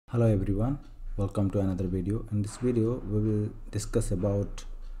Hello everyone, welcome to another video. In this video we will discuss about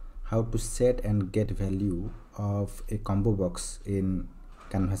how to set and get value of a combo box in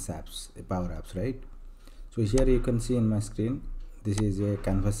Canvas apps, Power Apps, right? So here you can see in my screen, this is a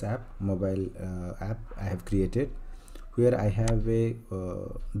Canvas app, mobile app I have created, where I have a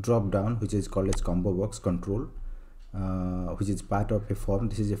drop down which is called as combo box control, which is part of a form.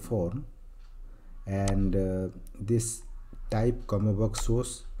 This is a form, and this type combo box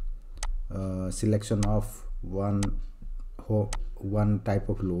shows selection of one type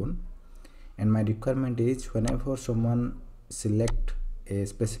of loan, and my requirement is whenever someone select a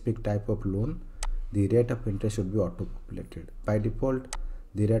specific type of loan, the rate of interest should be auto populated. By default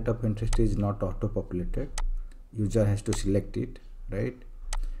the rate of interest is not auto populated, user has to select it, right?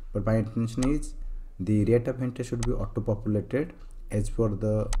 But my intention is the rate of interest should be auto populated as per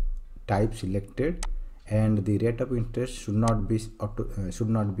the type selected, and the rate of interest should not be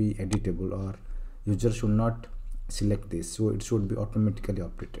editable, or user should not select this, so it should be automatically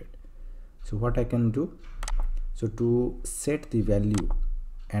updated. So what I can do, so to set the value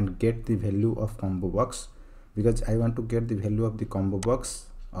and get the value of combo box, because I want to get the value of the combo box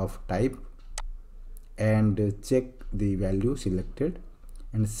of type and check the value selected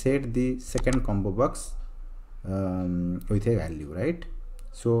and set the second combo box with a value, right?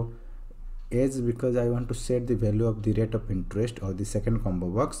 So because I want to set the value of the rate of interest or the second combo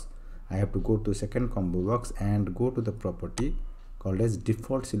box, I have to go to second combo box and go to the property called as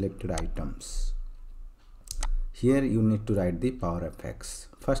default selected items. Here you need to write the Power FX.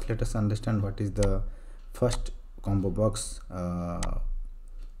 First let us understand what is the first combo box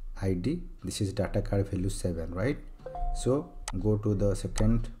ID. This is data card value 7, right? So go to the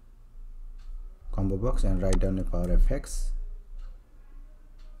second combo box and write down a Power FX.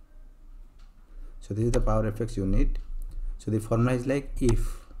 So this is the Power FX you need. So the formula is like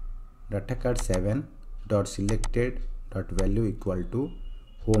if data card 7 dot selected dot value equal to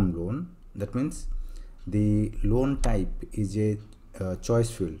home loan, that means the loan type is a choice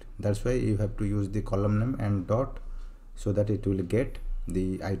field. That's why you have to use the column name and dot, so that it will get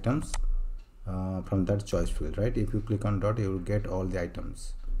the items from that choice field, right? If you click on dot, you will get all the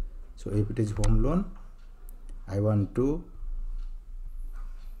items. So if it is home loan, I want to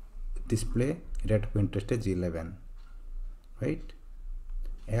display rate of interest is 11, right?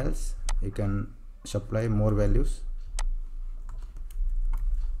 Else you can supply more values,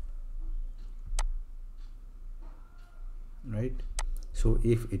 right? So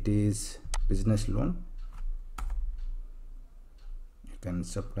if it is business loan, you can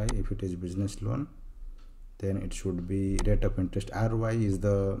supply, if it is business loan, then it should be rate of interest. ROI is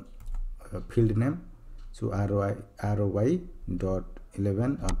the field name, so ROI dot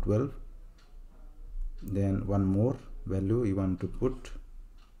 11 or 12, then one more value you want to put,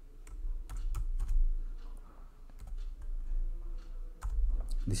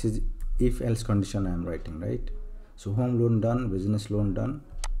 this is if else condition I am writing, right? So home loan done, business loan done,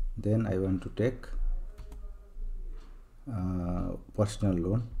 then I want to take personal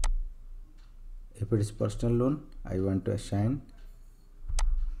loan. If it is personal loan, I want to assign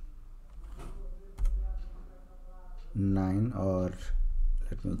 9, or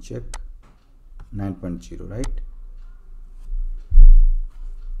let me check, 9.0, right?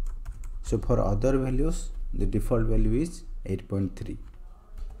 So for other values the default value is 8.3,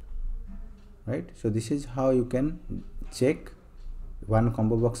 right? So this is how you can check one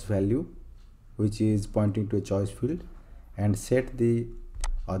combo box value which is pointing to a choice field and set the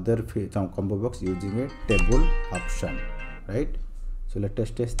other combo box using a table option, right? So let us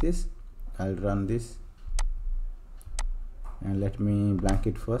test this. I'll run this and let me blank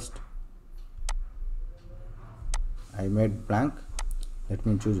it first. I made blank. Let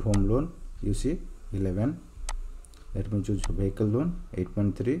me choose home loan, you see 11. Let me choose vehicle loan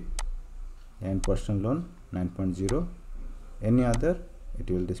 8.3 and personal loan 9.0. any other it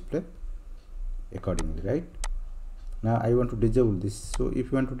will display accordingly, right? Now I want to disable this. So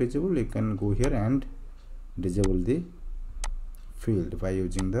if you want to disable, you can go here and disable the field by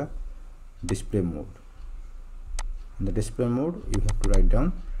using the display mode. In the display mode you have to write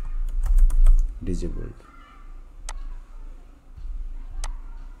down disabled.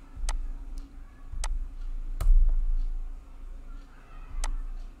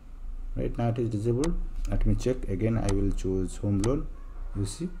 Right now it is disabled. Let me check again. I will choose home loan. You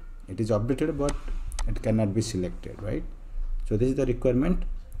see it is updated, but it cannot be selected, right? So this is the requirement.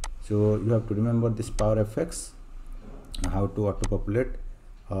 So you have to remember this Power FX, how to auto populate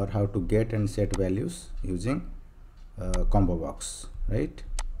or how to get and set values using combo box, right?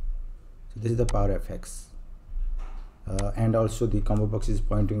 So this is the Power FX. and also the combo box is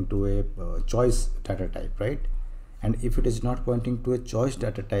pointing to a choice data type, right? And if it is not pointing to a choice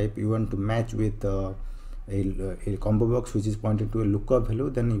data type, you want to match with a combo box which is pointing to a lookup value,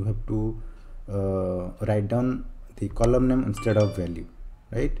 then you have to write down the column name instead of value,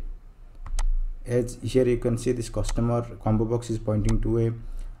 right? As here you can see, this customer combo box is pointing to a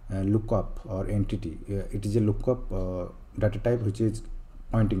lookup or entity. It is a lookup data type which is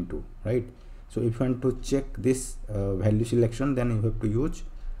pointing to, right? So if you want to check this value selection, then you have to use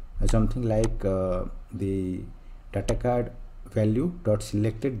something like the data card value dot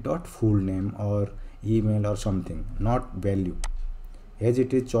selected dot full name or email or something, not value. As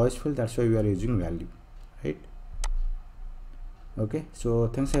it is choiceful, that's why we are using value, right? Okay, so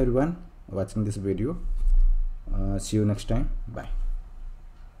thanks everyone watching this video. See you next time. Bye.